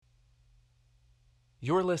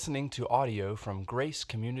You're listening to audio from Grace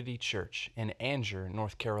Community Church in Anger,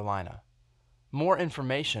 North Carolina. More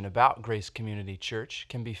information about Grace Community Church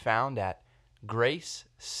can be found at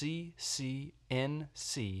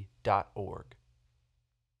graceccnc.org.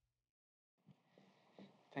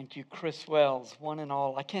 Thank you, Chris Wells, one and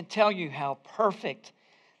all. I can't tell you how perfect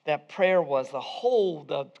that prayer was.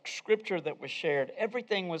 The scripture that was shared,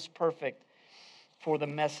 everything was perfect for the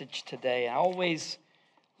message today. I always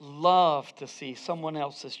love to see someone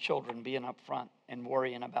else's children being up front and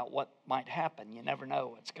worrying about what might happen. You never know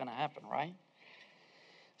what's going to happen, right?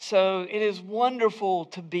 So it is wonderful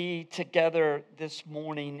to be together this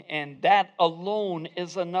morning, and that alone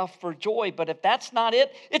is enough for joy. But if that's not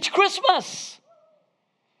it, it's Christmas.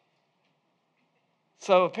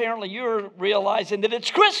 So apparently you're realizing that it's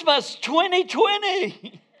Christmas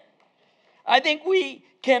 2020. I think we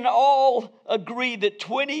can all agree that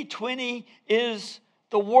 2020 is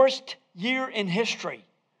the worst year in history,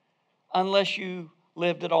 unless you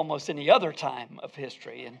lived at almost any other time of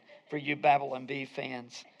history. And for you Babylon Bee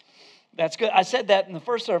fans, that's good. I said that in the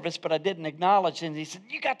first service, but I didn't acknowledge it. And he said,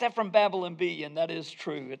 "You got that from Babylon Bee," and that is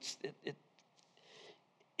true.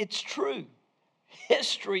 It's true.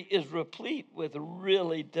 History is replete with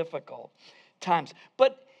really difficult times.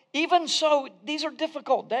 But even so, these are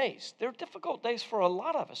difficult days. They're difficult days for a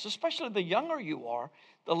lot of us, especially the younger you are,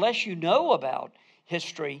 the less you know about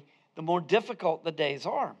history, the more difficult the days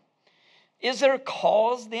are. Is there a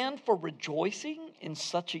cause then for rejoicing in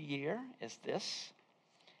such a year as this?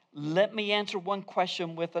 Let me answer one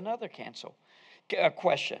question with another question.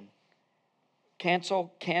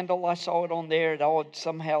 Cancel, candle, I saw it on there.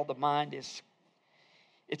 Somehow the mind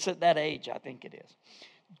it's at that age, I think it is.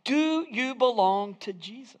 Do you belong to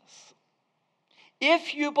Jesus?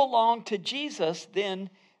 If you belong to Jesus, then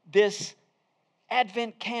this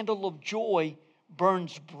Advent candle of joy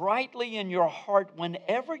burns brightly in your heart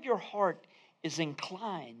whenever your heart is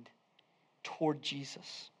inclined toward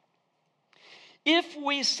Jesus. If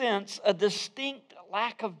we sense a distinct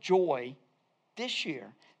lack of joy this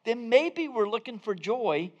year, then maybe we're looking for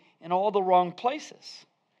joy in all the wrong places.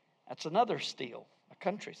 That's another steal.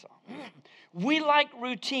 Country song. We like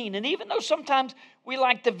routine, and even though sometimes we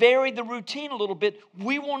like to vary the routine a little bit,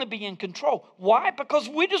 we want to be in control. Why? Because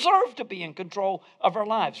we deserve to be in control of our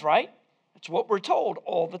lives, right? That's what we're told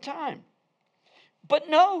all the time. But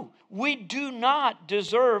no, we do not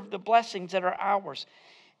deserve the blessings that are ours.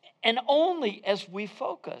 And only as we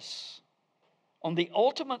focus on the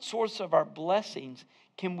ultimate source of our blessings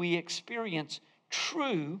can we experience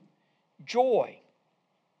true joy.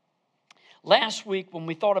 Last week, when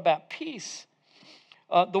we thought about peace,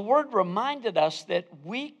 the word reminded us that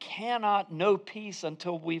we cannot know peace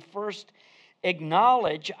until we first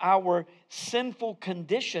acknowledge our sinful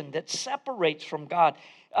condition that separates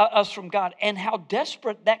us from God, and how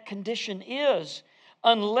desperate that condition is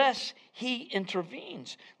unless He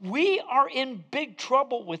intervenes. We are in big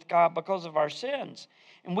trouble with God because of our sins,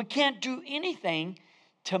 and we can't do anything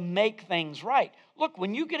to make things right. Look,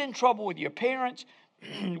 when you get in trouble with your parents,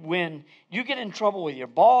 when you get in trouble with your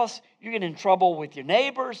boss, you get in trouble with your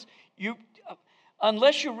neighbors,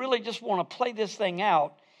 unless you really just want to play this thing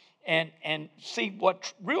out and see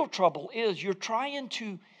what real trouble is, you're trying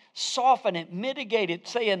to soften it, mitigate it,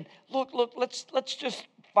 saying, look, let's just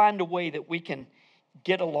find a way that we can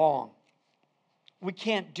get along. We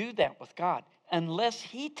can't do that with God. Unless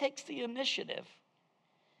He takes the initiative,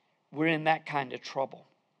 we're in that kind of trouble.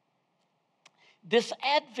 This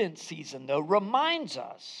Advent season, though, reminds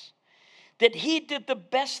us that He did the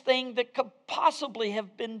best thing that could possibly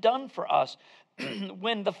have been done for us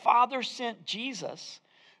when the Father sent Jesus,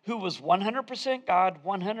 who was 100% God,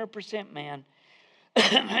 100% man,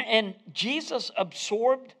 and Jesus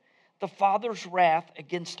absorbed the Father's wrath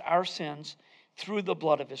against our sins through the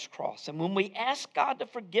blood of His cross. And when we ask God to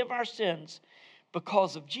forgive our sins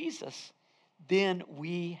because of Jesus, then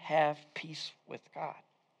we have peace with God.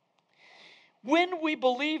 When we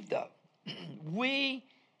believe, though, we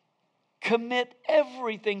commit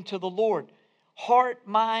everything to the Lord. Heart,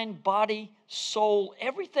 mind, body, soul,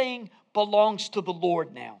 everything belongs to the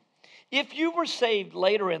Lord now. If you were saved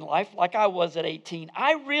later in life, like I was at 18,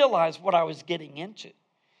 I realized what I was getting into.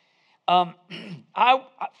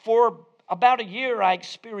 For about a year, I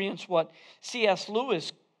experienced what C.S.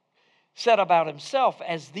 Lewis said about himself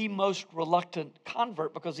as the most reluctant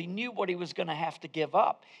convert, because he knew what he was going to have to give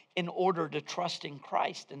up in order to trust in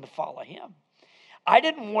Christ and to follow Him. I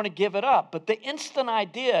didn't want to give it up, but the instant I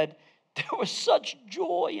did, there was such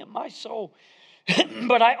joy in my soul.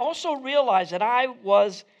 But I also realized that I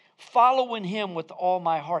was following Him with all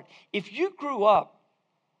my heart. If you grew up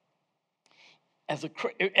as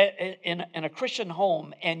in a Christian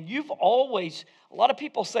home, and you've always, a lot of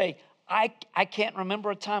people say, I can't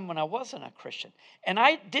remember a time when I wasn't a Christian. And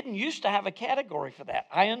I didn't used to have a category for that.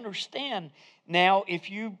 I understand now if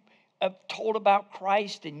you have told about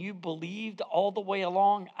Christ and you believed all the way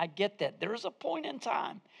along, I get that. There's a point in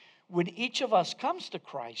time when each of us comes to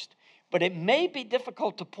Christ, but it may be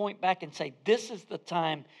difficult to point back and say, this is the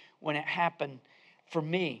time when it happened for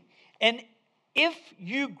me. And if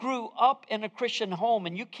you grew up in a Christian home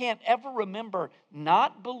and you can't ever remember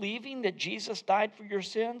not believing that Jesus died for your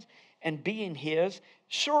sins and being His,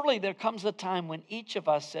 surely there comes a time when each of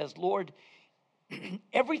us says, Lord,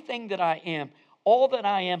 everything that I am, all that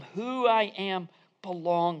I am, who I am,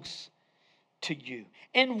 belongs to you.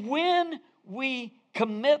 And when we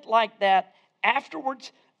commit like that,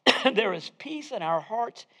 afterwards, there is peace in our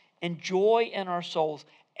hearts and joy in our souls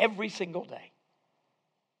every single day.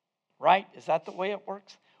 Right? Is that the way it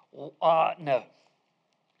works? No.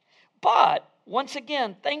 But, once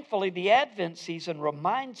again, thankfully, the Advent season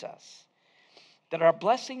reminds us that our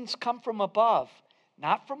blessings come from above,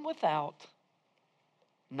 not from without,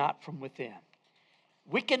 not from within.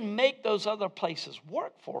 We can make those other places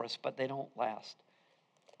work for us, but they don't last.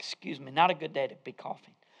 Excuse me, not a good day to be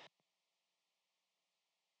coughing.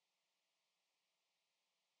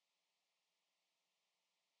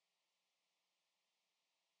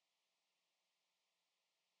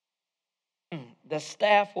 The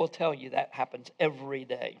staff will tell you that happens every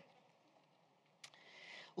day.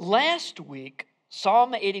 Last week,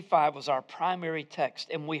 Psalm 85 was our primary text,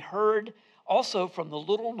 and we heard also from the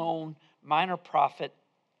little-known minor prophet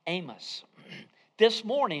Amos. This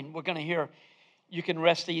morning, we're going to hear, you can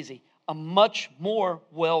rest easy, a much more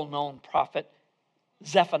well-known prophet,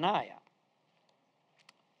 Zephaniah,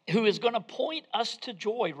 who is going to point us to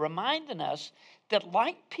joy, reminding us that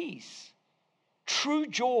like peace, true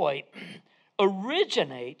joy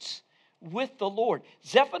originates with the Lord.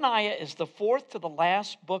 Zephaniah is the fourth to the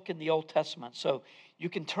last book in the Old Testament. So you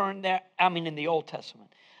can turn there, in the Old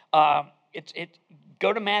Testament.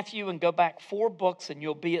 Go to Matthew and go back 4 books and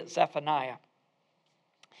you'll be at Zephaniah.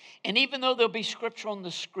 And even though there'll be scripture on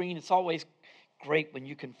the screen, it's always great when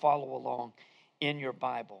you can follow along in your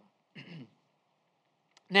Bible.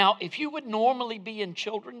 Now, if you would normally be in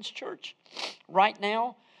children's church right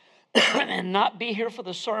now and not be here for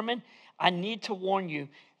the sermon, I need to warn you,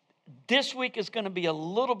 this week is going to be a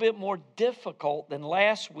little bit more difficult than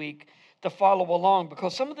last week to follow along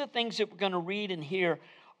because some of the things that we're going to read and hear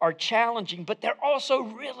are challenging, but they're also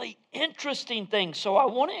really interesting things. So I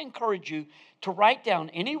want to encourage you to write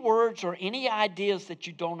down any words or any ideas that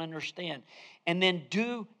you don't understand. And then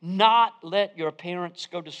do not let your parents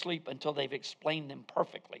go to sleep until they've explained them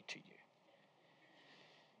perfectly to you.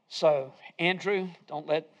 So, Andrew, don't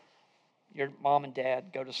let your mom and dad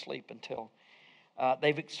go to sleep until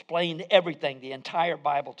they've explained everything, the entire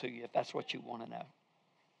Bible to you, if that's what you want to know.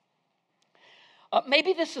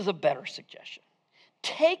 Maybe this is a better suggestion.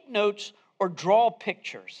 Take notes or draw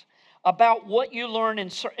pictures about what you learned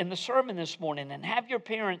in the sermon this morning and have your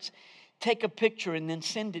parents take a picture and then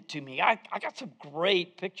send it to me. I got some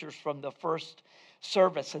great pictures from the first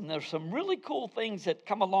service, and there's some really cool things that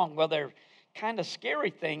come along. Well, they're kind of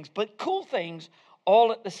scary things, but cool things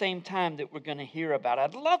all at the same time that we're going to hear about.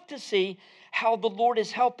 I'd love to see how the Lord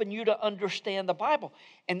is helping you to understand the Bible.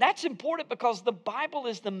 And that's important because the Bible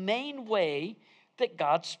is the main way that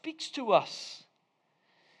God speaks to us.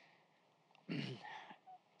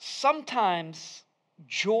 Sometimes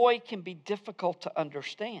joy can be difficult to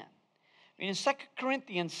understand. In 2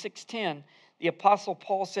 Corinthians 6:10, the Apostle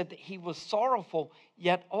Paul said that he was sorrowful,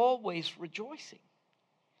 yet always rejoicing.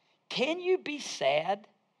 Can you be sad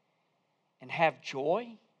and have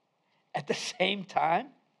joy at the same time?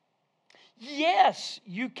 Yes,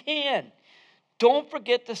 you can. Don't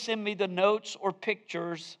forget to send me the notes or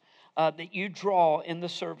pictures that you draw in the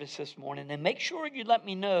service this morning. And make sure you let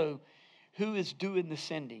me know who is doing the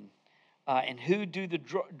sending and who did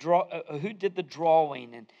the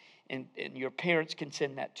drawing. And your parents can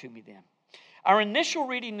send that to me then. Our initial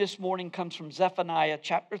reading this morning comes from Zephaniah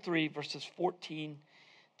chapter 3, verses 14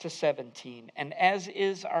 to 17. And as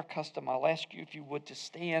is our custom, I'll ask you if you would to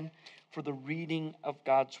stand for the reading of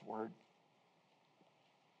God's word.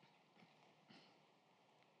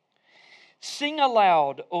 Sing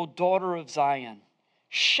aloud, O daughter of Zion.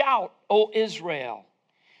 Shout, O Israel.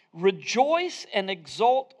 Rejoice and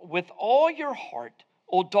exult with all your heart,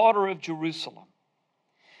 O daughter of Jerusalem.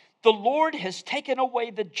 The Lord has taken away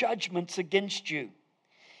the judgments against you.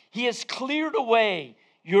 He has cleared away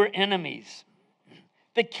your enemies.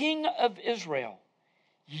 The King of Israel,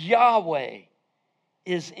 Yahweh,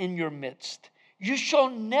 is in your midst. You shall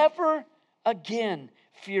never again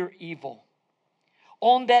fear evil.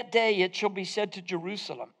 On that day it shall be said to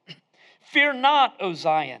Jerusalem, fear not, O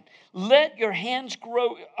Zion. Let not your hands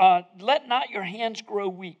grow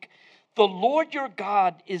weak. The Lord your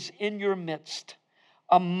God is in your midst,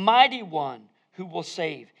 a mighty one who will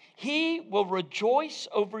save. He will rejoice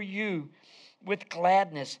over you with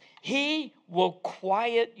gladness. He will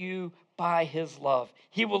quiet you by his love.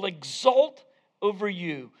 He will exult over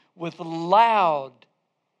you with loud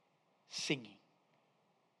singing.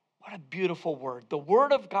 What a beautiful word. The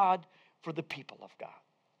word of God for the people of God.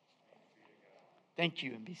 Thank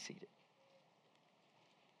you, and be seated.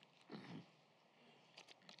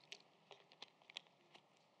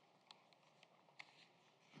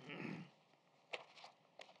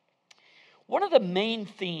 One of the main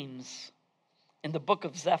themes in the book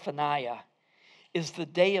of Zephaniah is the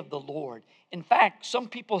day of the Lord. In fact, some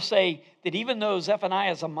people say that even though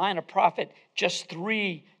Zephaniah is a minor prophet, just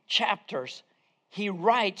 3 chapters, he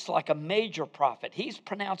writes like a major prophet. He's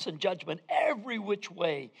pronouncing judgment every which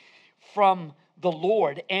way from the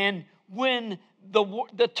Lord. And when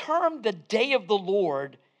the term the day of the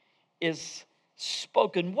Lord is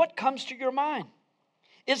spoken, what comes to your mind?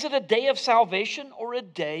 Is it a day of salvation or a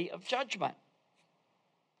day of judgment?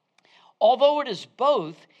 Although it is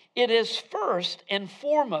both, it is first and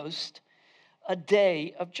foremost a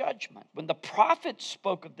day of judgment. When the prophets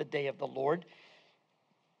spoke of the day of the Lord,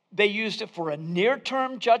 they used it for a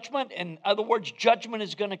near-term judgment. In other words, judgment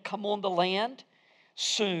is going to come on the land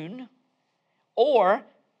soon. Or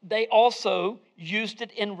they also used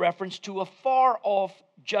it in reference to a far-off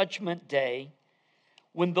judgment day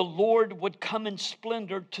when the Lord would come in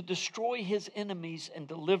splendor to destroy his enemies and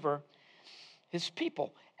deliver his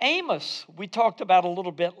people. Amos, we talked about a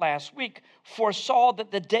little bit last week, foresaw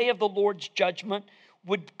that the day of the Lord's judgment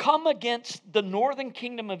would come against the northern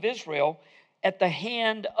kingdom of Israel at the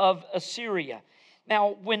hand of Assyria.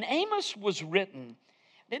 Now, when Amos was written,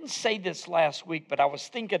 I didn't say this last week, but I was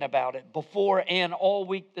thinking about it before and all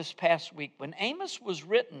week this past week. When Amos was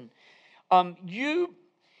written, you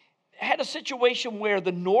had a situation where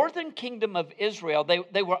the northern kingdom of Israel,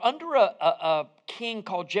 they were under a king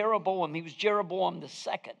called Jeroboam. He was Jeroboam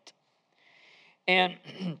II. And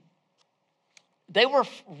they were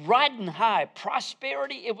riding high.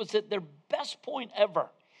 Prosperity, it was at their best point ever.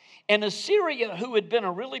 And Assyria, who had been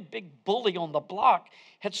a really big bully on the block,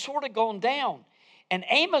 had sort of gone down. And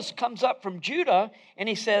Amos comes up from Judah and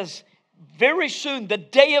he says, very soon the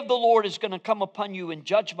day of the Lord is going to come upon you and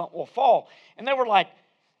judgment will fall. And they were like,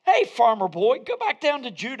 hey, farmer boy, go back down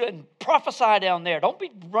to Judah and prophesy down there. Don't be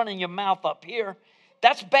running your mouth up here.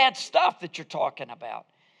 That's bad stuff that you're talking about.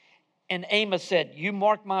 And Amos said, you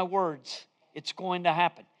mark my words, it's going to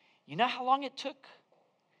happen. You know how long it took?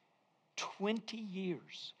 20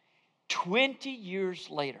 years. 20 years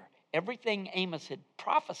later, everything Amos had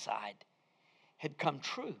prophesied had come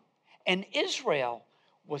true. And Israel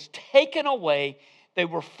was taken away. They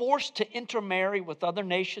were forced to intermarry with other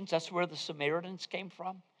nations. That's where the Samaritans came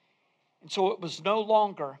from. And so it was no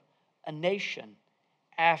longer a nation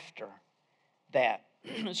after that.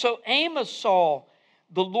 So Amos saw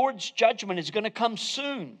the Lord's judgment is going to come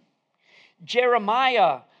soon.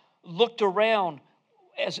 Jeremiah looked around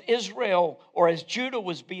as Israel or as Judah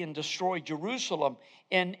was being destroyed, Jerusalem,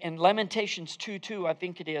 in Lamentations 2:2, I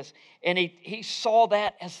think it is. And he saw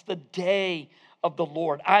that as the day of the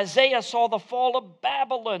Lord. Isaiah saw the fall of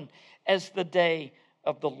Babylon as the day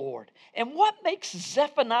of the Lord. And what makes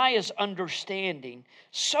Zephaniah's understanding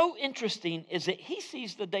so interesting is that he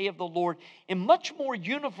sees the day of the Lord in much more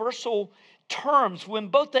universal terms when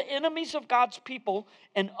both the enemies of God's people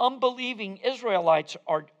and unbelieving Israelites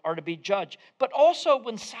are to be judged, but also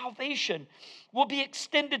when salvation will be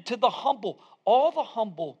extended to the humble, all the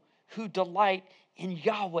humble who delight in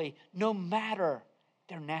Yahweh, no matter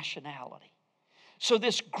their nationality. So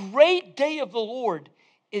this great day of the Lord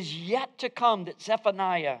is yet to come that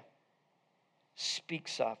Zephaniah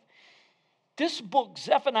speaks of. This book,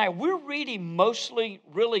 Zephaniah, we're reading mostly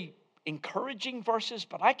really encouraging verses,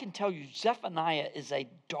 but I can tell you Zephaniah is a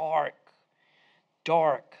dark,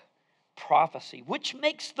 dark prophecy, which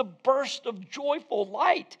makes the burst of joyful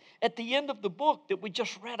light at the end of the book that we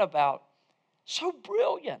just read about so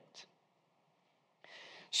brilliant.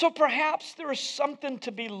 So perhaps there is something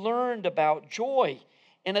to be learned about joy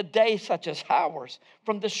in a day such as ours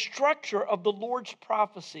from the structure of the Lord's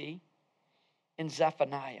prophecy in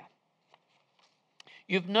Zephaniah.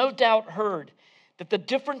 You've no doubt heard that the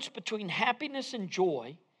difference between happiness and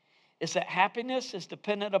joy is that happiness is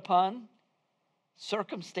dependent upon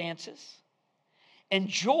circumstances, and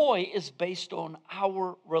joy is based on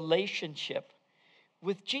our relationship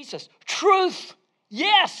with Jesus. Truth,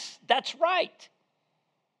 Yes, that's right.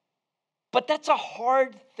 But that's a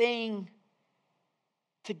hard thing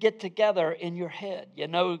to get together in your head,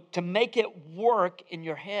 to make it work in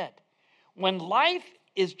your head. When life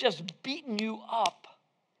is just beating you up,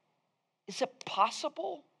 is it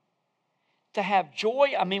possible to have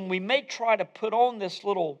joy? I mean, we may try to put on this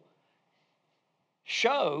little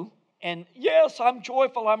show, and yes, I'm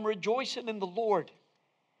joyful, I'm rejoicing in the Lord.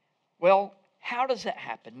 Well, how does that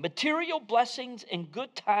happen? Material blessings and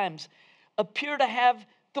good times appear to have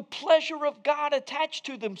the pleasure of God attached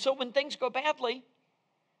to them. So when things go badly,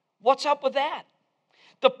 what's up with that?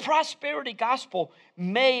 The prosperity gospel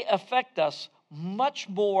may affect us much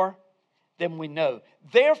more than we know.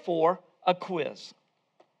 Therefore, a quiz.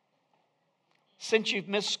 Since you've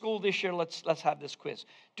missed school this year, let's have this quiz.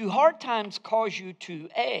 Do hard times cause you to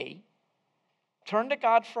A, turn to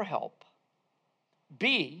God for help,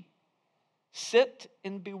 B, sit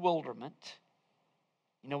in bewilderment?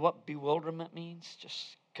 You know what bewilderment means?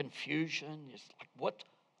 Just confusion. Just like, what?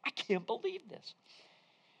 I can't believe this.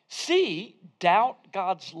 C, doubt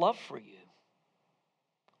God's love for you.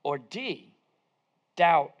 Or D,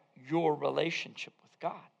 doubt your relationship with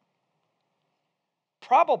God.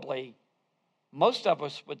 Probably most of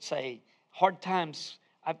us would say hard times,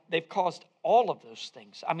 they've caused all of those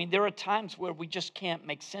things. I mean, there are times where we just can't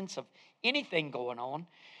make sense of anything going on.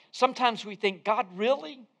 Sometimes we think, God,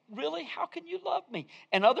 really? Really? How can you love me?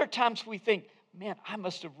 And other times we think, man, I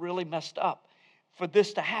must have really messed up for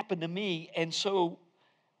this to happen to me. And so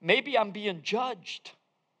maybe I'm being judged.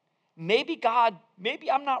 Maybe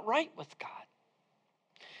I'm not right with God.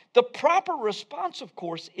 The proper response, of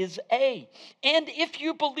course, is A. And if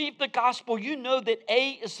you believe the gospel, you know that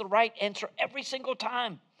A is the right answer every single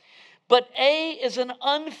time. But A is an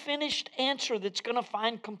unfinished answer that's going to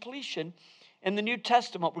find completion in the New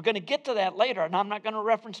Testament. We're going to get to that later, and I'm not going to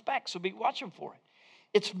reference back, so be watching for it.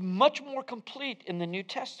 It's much more complete in the New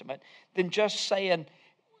Testament than just saying,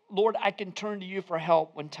 Lord, I can turn to you for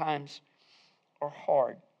help when times are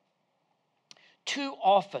hard. Too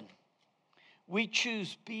often, we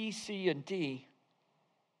choose B, C, and D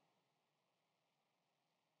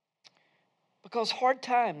because hard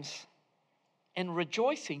times and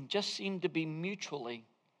rejoicing just seem to be mutually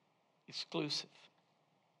exclusive.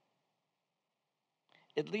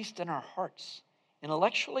 At least in our hearts.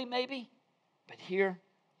 Intellectually, maybe, but here,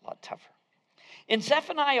 a lot tougher. In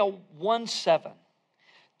Zephaniah 1:7,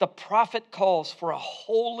 the prophet calls for a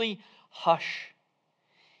holy hush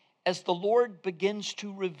as the Lord begins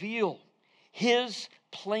to reveal his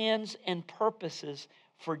plans and purposes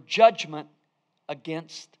for judgment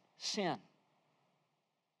against sin.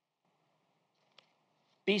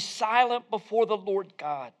 Be silent before the Lord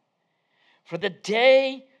God, for the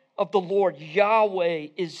day of the Lord Yahweh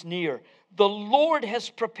is near. The Lord has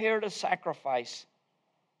prepared a sacrifice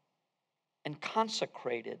and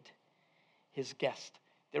consecrated his guest.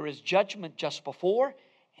 There is judgment just before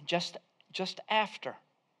and just after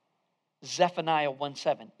Zephaniah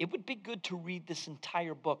 1:7. It would be good to read this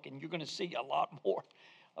entire book, and you're going to see a lot more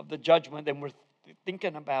of the judgment than we're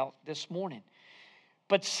thinking about this morning.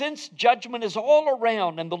 But since judgment is all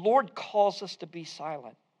around and the Lord calls us to be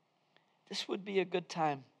silent, this would be a good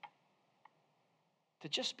time to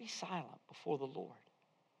just be silent before the Lord.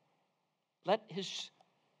 Let his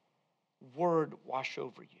word wash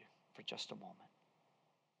over you for just a moment.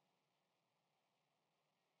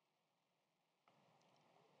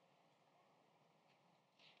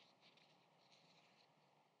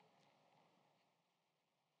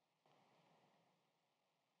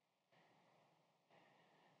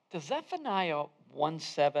 Does Zephaniah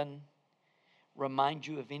 1:7 remind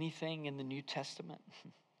you of anything in the New Testament?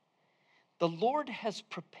 The Lord has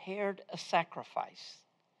prepared a sacrifice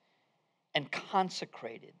and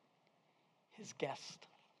consecrated his guest.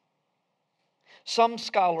 Some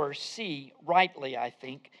scholars see, rightly I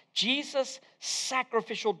think, Jesus'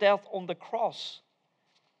 sacrificial death on the cross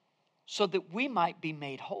so that we might be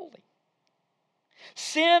made holy.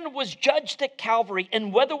 Sin was judged at Calvary,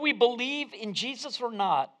 and whether we believe in Jesus or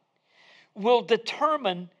not will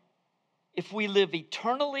determine if we live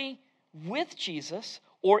eternally with Jesus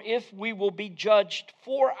or if we will be judged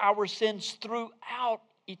for our sins throughout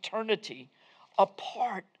eternity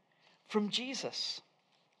apart from Jesus.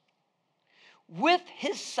 With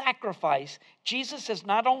his sacrifice, Jesus has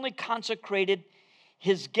not only consecrated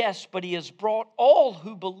his guests, but he has brought all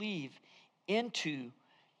who believe into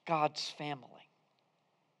God's family.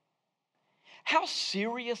 How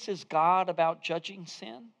serious is God about judging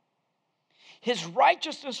sin? His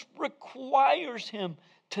righteousness requires him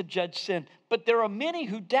to judge sin. But there are many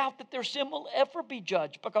who doubt that their sin will ever be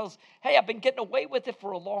judged because, hey, I've been getting away with it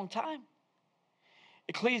for a long time.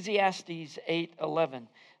 Ecclesiastes 8:11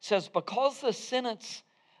 says, because the sentence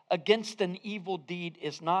against an evil deed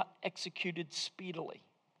is not executed speedily,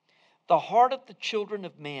 the heart of the children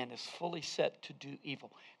of man is fully set to do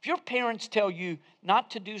evil. If your parents tell you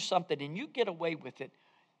not to do something and you get away with it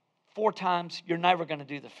 4 times, you're never going to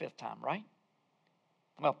do the 5th time, right?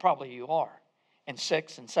 Well, probably you are. And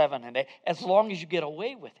 6 and 7 and 8, as long as you get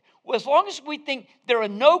away with it. Well, as long as we think there are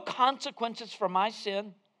no consequences for my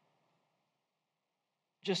sin,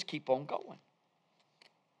 just keep on going.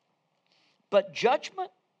 But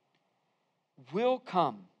judgment will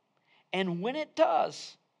come. And when it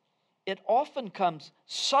does, it often comes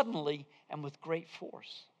suddenly and with great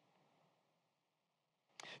force.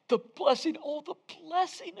 The blessing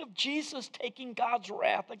of Jesus taking God's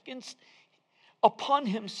wrath upon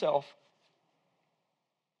himself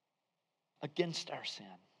against our sin.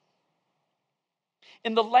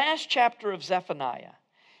 In the last chapter of Zephaniah,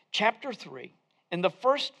 chapter 3, in the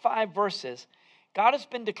first 5 verses, God has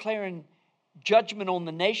been declaring judgment on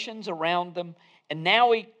the nations around them, and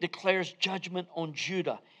now he declares judgment on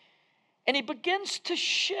Judah. And he begins to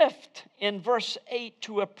shift in verse 8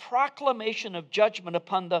 to a proclamation of judgment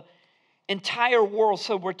upon the entire world.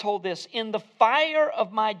 So we're told this, in the fire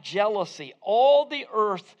of my jealousy, all the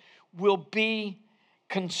earth will be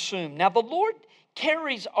consumed. Now the Lord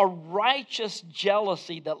carries a righteous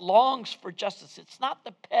jealousy that longs for justice. It's not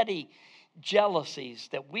the petty jealousies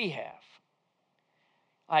that we have.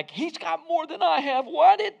 Like, he's got more than I have.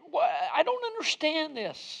 I don't understand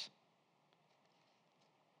this.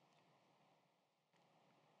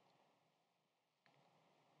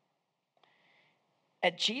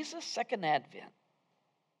 At Jesus' second advent,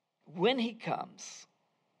 when he comes,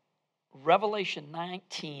 Revelation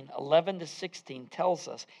 19:11-16 tells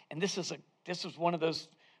us, and this is one of those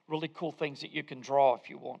really cool things that you can draw if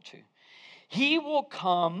you want to. He will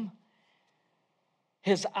come,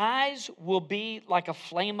 his eyes will be like a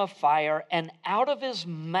flame of fire, and out of his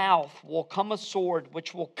mouth will come a sword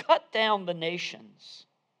which will cut down the nations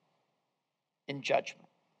in judgment.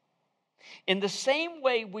 In the same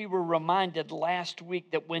way, we were reminded last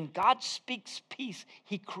week that when God speaks peace,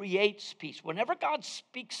 he creates peace. Whenever God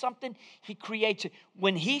speaks something, he creates it.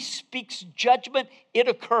 When he speaks judgment, it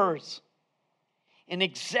occurs in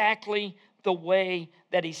exactly the way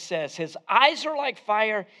that he says. His eyes are like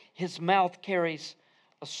fire, his mouth carries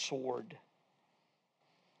a sword.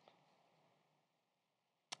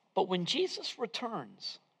 But when Jesus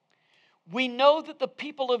returns, we know that the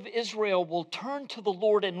people of Israel will turn to the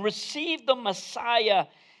Lord and receive the Messiah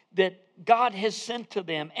that God has sent to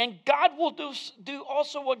them. And God will do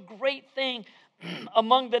also a great thing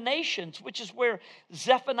among the nations, which is where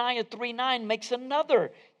Zephaniah 3:9 makes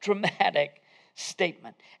another dramatic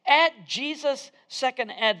statement. At Jesus'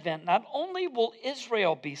 second advent, not only will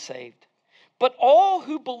Israel be saved, but all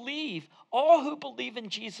who believe in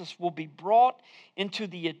Jesus will be brought into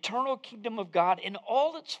the eternal kingdom of God in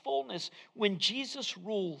all its fullness when Jesus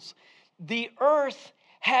rules, the earth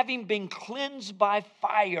having been cleansed by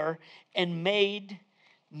fire and made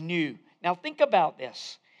new. Now think about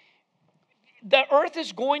this. The earth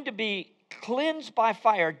is going to be cleansed by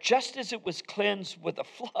fire just as it was cleansed with a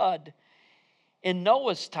flood in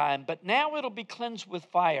Noah's time, but now it'll be cleansed with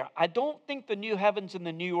fire. I don't think the new heavens and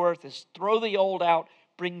the new earth is throw the old out,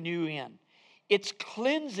 bring new in. It's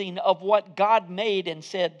cleansing of what God made and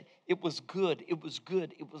said it was good, it was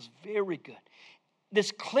good, it was very good.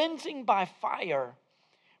 This cleansing by fire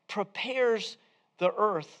prepares the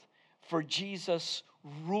earth for Jesus'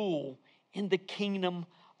 rule in the kingdom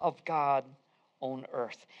of God on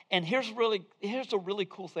earth. And here's a really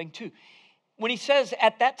cool thing too. When he says,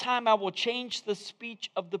 at that time I will change the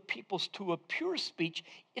speech of the peoples to a pure speech,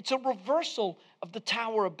 it's a reversal of the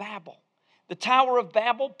Tower of Babel. The Tower of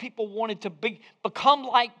Babel, people wanted to become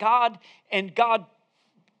like God, and God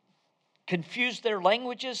confused their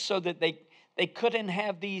languages so that they couldn't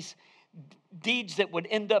have these deeds that would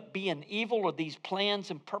end up being evil, or these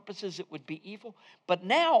plans and purposes that would be evil. But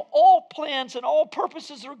now all plans and all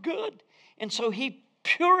purposes are good. And so he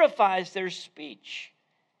purifies their speech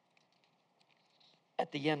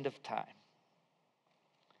at the end of time.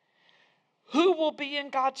 Who will be in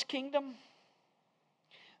God's kingdom?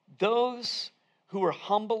 Those who are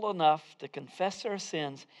humble enough to confess their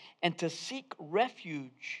sins and to seek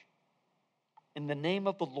refuge in the name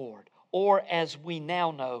of the Lord. Or as we now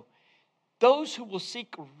know, those who will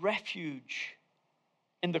seek refuge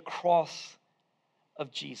in the cross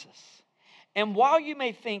of Jesus. And while you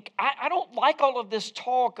may think, I don't like all of this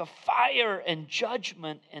talk of fire and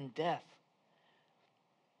judgment and death,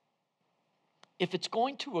 if it's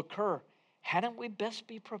going to occur, hadn't we best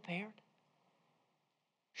be prepared?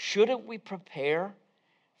 Shouldn't we prepare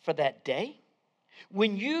for that day.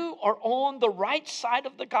 When you are on the right side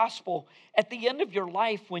of the gospel at the end of your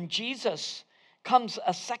life, when Jesus comes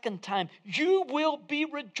a second time, you will be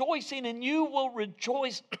rejoicing, and you will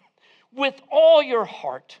rejoice with all your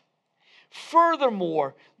heart.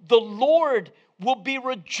 Furthermore, the Lord will be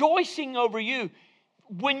rejoicing over you.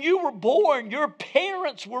 When you were born, your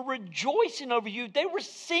parents were rejoicing over you. They were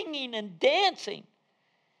singing and dancing.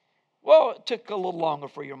 Well, it took a little longer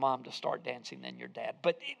for your mom to start dancing than your dad,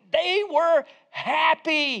 but they were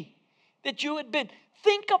happy that you had been.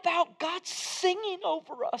 Think about God singing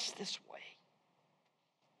over us this way.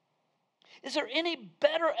 Is there any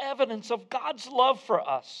better evidence of God's love for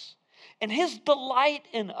us and His delight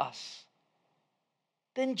in us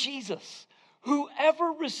than Jesus?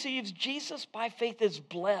 Whoever receives Jesus by faith is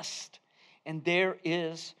blessed, and there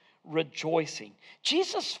is rejoicing.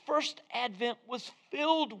 Jesus' first advent was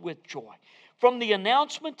filled with joy. From the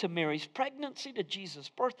announcement to Mary's pregnancy to Jesus'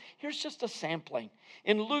 birth, here's just a sampling.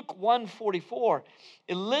 In Luke 1:44,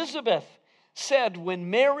 Elizabeth said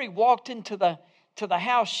when Mary walked into the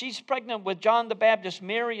house, she's pregnant with John the Baptist,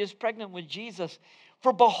 Mary is pregnant with Jesus.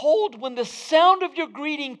 For behold, when the sound of your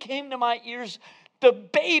greeting came to my ears, the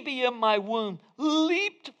baby in my womb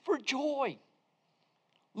leaped for joy.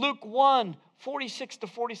 Luke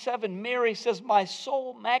 1:46-47, Mary says, my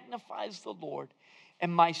soul magnifies the Lord,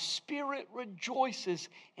 and my spirit rejoices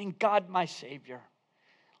in God my Savior.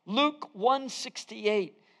 Luke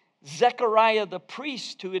 1:68, Zechariah the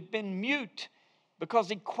priest, who had been mute because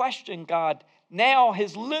he questioned God, now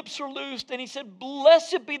his lips are loosed, and he said,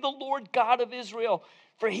 blessed be the Lord God of Israel,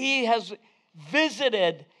 for He has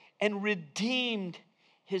visited and redeemed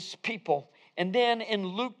His people. And then in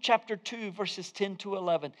Luke chapter 2, verses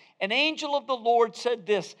 10-11, an angel of the Lord said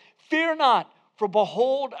this, fear not, for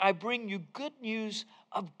behold, I bring you good news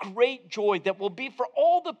of great joy that will be for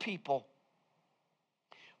all the people.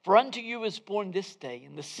 For unto you is born this day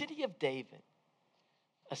in the city of David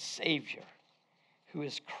a Savior, who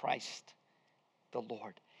is Christ the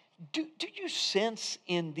Lord. Do you sense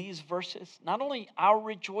in these verses not only our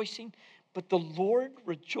rejoicing, but the Lord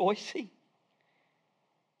rejoicing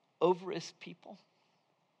over His people?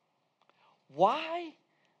 Why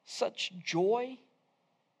such joy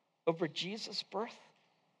over Jesus' birth?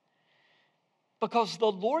 Because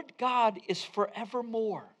the Lord God is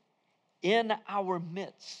forevermore in our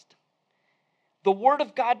midst. The Word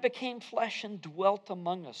of God became flesh and dwelt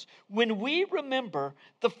among us. When we remember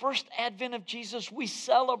the first advent of Jesus, we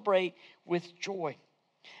celebrate with joy.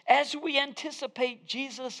 As we anticipate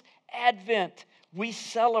Jesus' advent, we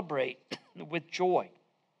celebrate with joy.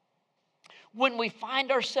 When we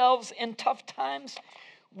find ourselves in tough times,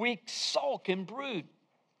 we sulk and brood.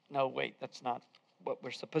 No, wait, that's not what we're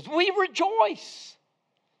supposed to. We rejoice.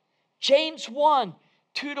 James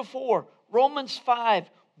 1:2-4, Romans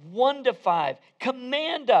 5:1-5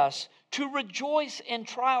 command us to rejoice in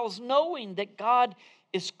trials, knowing that God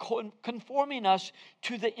is conforming us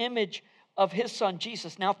to the image of His Son,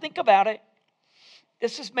 Jesus. Now think about it.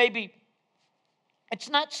 This is maybe, it's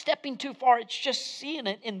not stepping too far. It's just seeing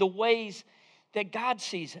it in the ways that God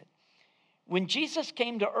sees it. When Jesus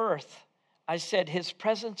came to earth, I said His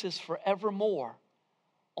presence is forevermore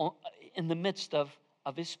in the midst of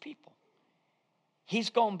His people. He's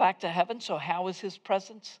going back to heaven, so how is His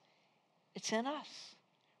presence? It's in us.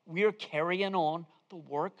 We are carrying on the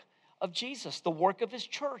work of Jesus, the work of His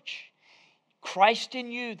church. Christ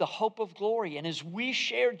in you, the hope of glory. And as we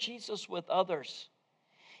share Jesus with others,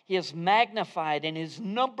 He is magnified, and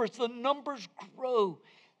the numbers grow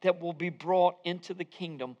that will be brought into the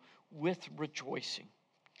kingdom with rejoicing.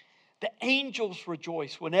 The angels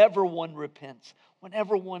rejoice whenever one repents,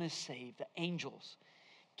 whenever one is saved. The angels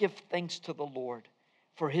give thanks to the Lord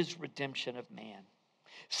for His redemption of man.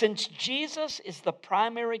 Since Jesus is the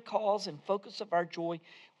primary cause and focus of our joy,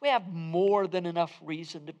 we have more than enough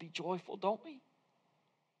reason to be joyful, don't we?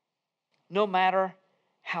 No matter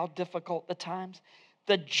how difficult the times,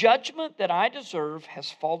 the judgment that I deserve has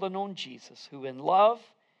fallen on Jesus, who in love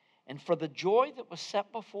and for the joy that was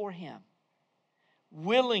set before Him,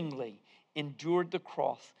 willingly endured the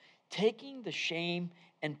cross, taking the shame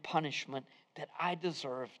and punishment that I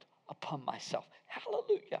deserved upon myself.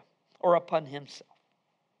 Hallelujah. Or upon Himself.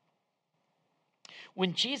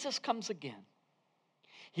 When Jesus comes again,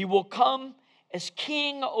 He will come as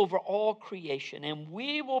King over all creation, and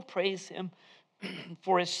we will praise Him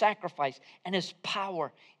for His sacrifice and His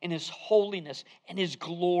power and His holiness and His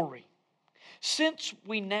glory. Since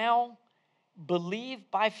we now believe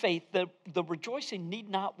by faith, the rejoicing need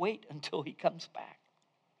not wait until He comes back.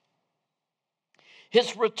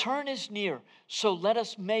 His return is near, so let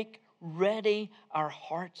us make ready our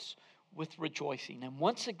hearts with rejoicing. And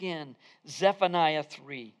once again, Zephaniah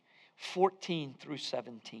 3:14 through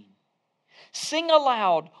 17. Sing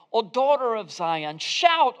aloud, O daughter of Zion.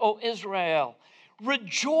 Shout, O Israel.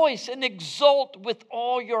 Rejoice and exult with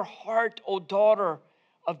all your heart, O daughter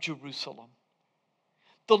of Jerusalem.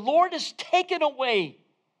 The Lord has taken away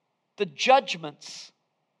the judgments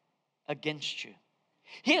against you.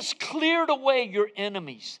 He has cleared away your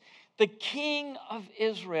enemies. The King of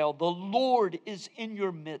Israel, the Lord, is in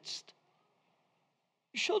your midst.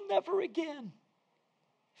 You shall never again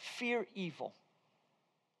fear evil.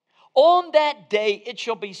 On that day it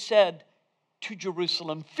shall be said to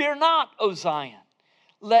Jerusalem, fear not, O Zion.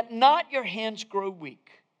 Let not your hands grow weak.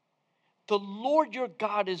 The Lord your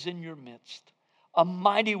God is in your midst, a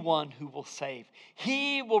mighty one who will save.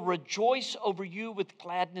 He will rejoice over you with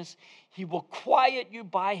gladness. He will quiet you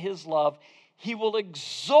by his love. He will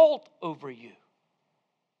exult over you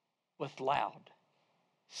with loud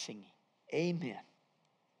singing. Amen.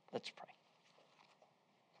 Let's pray.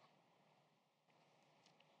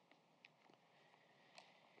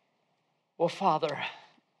 Well, Father,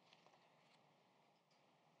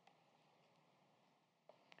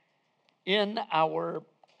 in our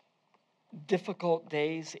difficult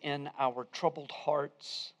days, in our troubled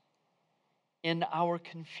hearts, in our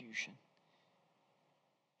confusion,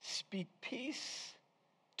 speak peace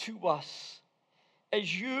to us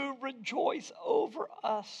as you rejoice over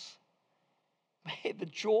us. May the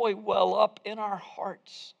joy well up in our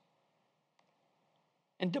hearts,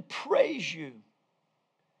 and to praise you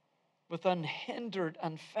with unhindered,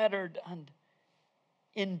 unfettered,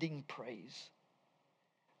 unending praise.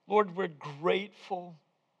 Lord, we're grateful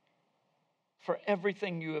for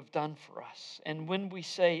everything you have done for us. And when we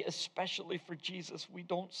say, especially for Jesus, we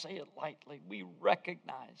don't say it lightly. We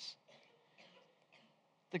recognize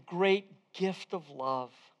the great gift of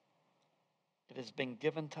love that has been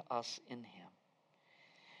given to us in him.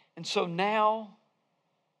 And so now,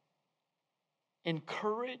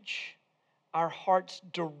 encourage our hearts,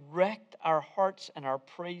 direct our hearts and our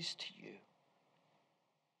praise to you.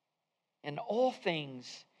 In all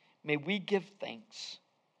things, may we give thanks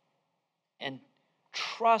and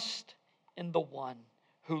trust in the one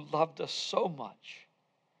who loved us so much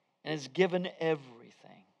and has given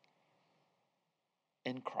everything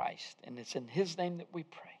in Christ. And it's in his name that we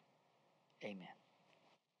pray. Amen.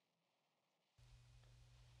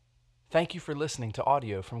 Thank you for listening to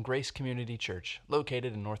audio from Grace Community Church,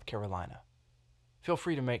 located in North Carolina. Feel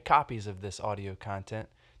free to make copies of this audio content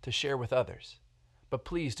to share with others, but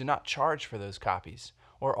please do not charge for those copies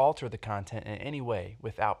or alter the content in any way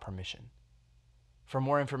without permission. For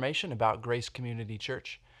more information about Grace Community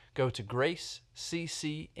Church, go to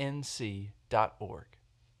graceccnc.org.